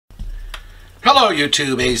Hello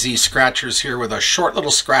YouTube, AZ Scratchers here with a short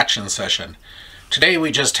little scratching session. Today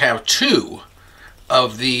we just have two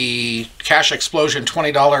of the Cash Explosion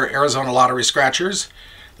 $20 Arizona Lottery Scratchers.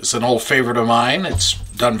 This is an old favorite of mine. It's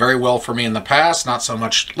done very well for me in the past, not so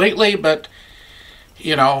much lately, but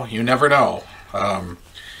you know, you never know.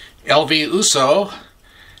 LV Uso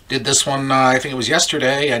did this one, I think it was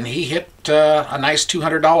yesterday, and he hit a nice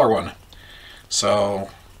 $200 one.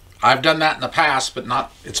 So I've done that in the past, but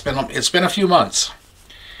not. It's been a few months.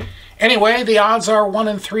 Anyway, the odds are 1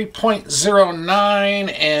 in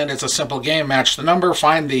 3.09, and it's a simple game. Match the number,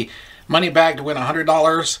 find the money bag to win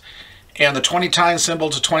 $100, and the 20 times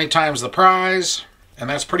symbol to 20 times the prize,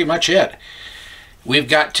 and that's pretty much it. We've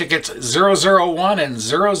got tickets 001 and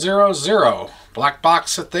 000, black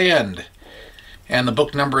box at the end, and the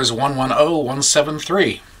book number is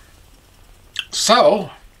 110173.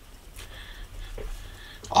 So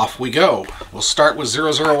off we go. We'll start with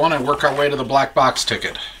 001 and work our way to the black box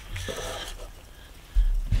ticket.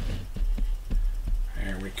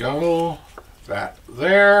 There we go. That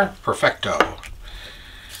there. Perfecto.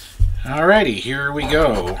 Alrighty, here we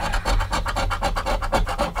go.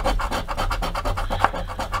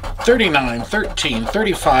 39, 13,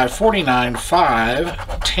 35, 49,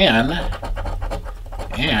 5, 10,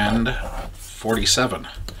 and 47.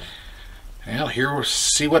 Well, here we'll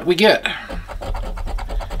see what we get.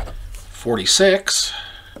 46,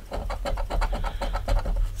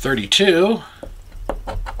 32,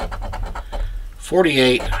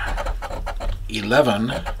 48,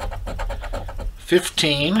 11,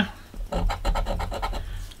 15,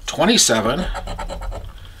 27,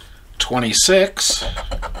 26,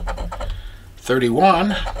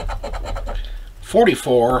 31,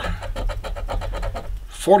 44,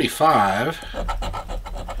 45,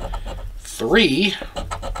 3,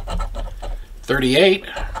 38,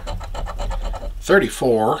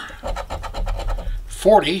 34,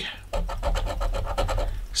 40,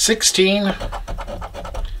 16,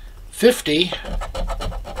 50,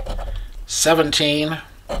 17,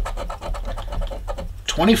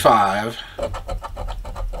 25,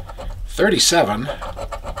 37,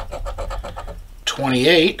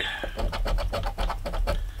 28,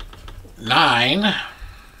 9,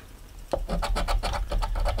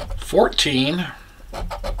 14,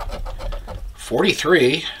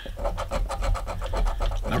 43,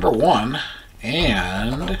 number 1,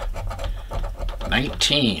 and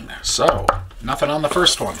 19. So, nothing on the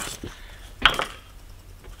first one.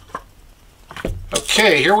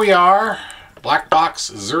 Okay, here we are. Black box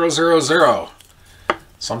 000.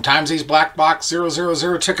 Sometimes these black box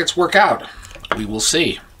 000 tickets work out. We will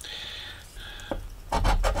see.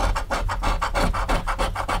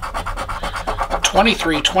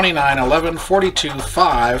 $23, $29, $11, $42,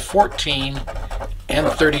 $5, $14, and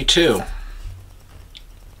 $32.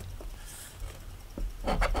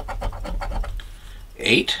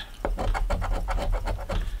 $8,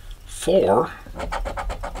 $4,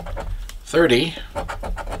 $30.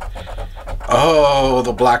 Oh,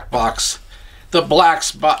 the black box. The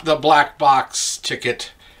black box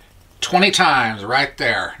ticket 20 times right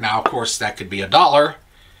there. Now, of course, that could be $1,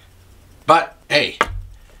 but hey,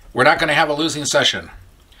 we're not going to have a losing session.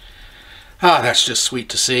 Ah, that's just sweet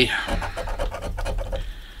to see.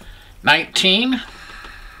 19.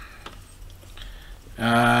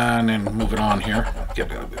 And then moving on here.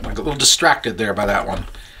 Get a little distracted there by that one.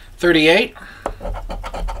 38.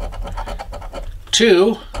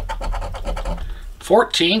 2.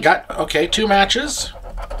 14. Got, okay, 2 matches.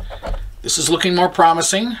 This is looking more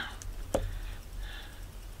promising.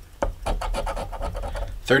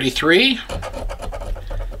 33.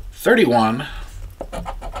 31.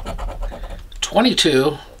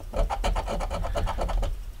 22.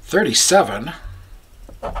 37.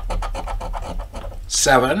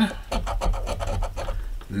 7,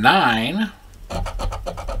 9,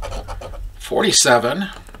 47,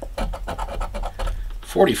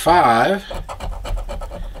 45,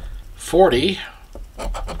 40,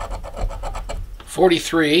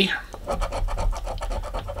 43,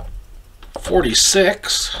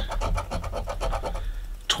 46,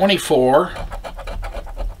 24,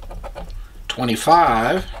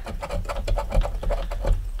 25,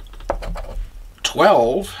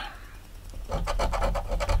 12,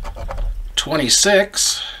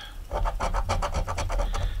 26,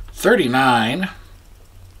 39,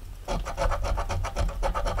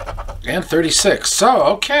 and 36. So,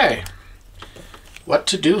 okay. What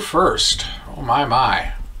to do first? Oh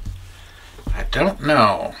my. I don't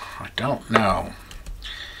know.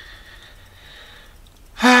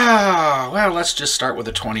 Well, let's just start with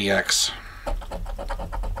the 20X.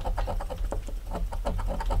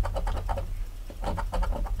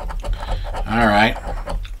 All right.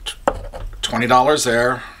 $20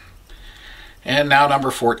 there. And now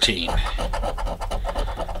number 14.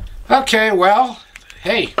 Okay, well,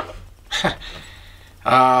 hey.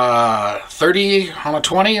 30 on a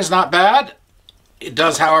 20 is not bad. It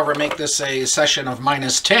does, however, make this a session of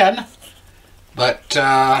minus 10. But,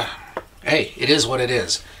 hey, it is what it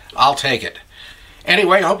is. I'll take it.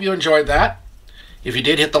 Anyway, hope you enjoyed that. If you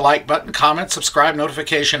did, hit the like button, comment, subscribe,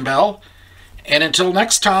 notification bell. And until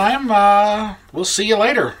next time, we'll see you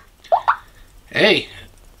later. Hey,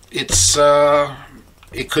 it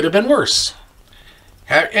could have been worse.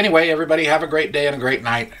 Anyway, everybody, have a great day and a great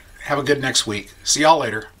night. Have a good next week. See y'all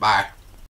later. Bye.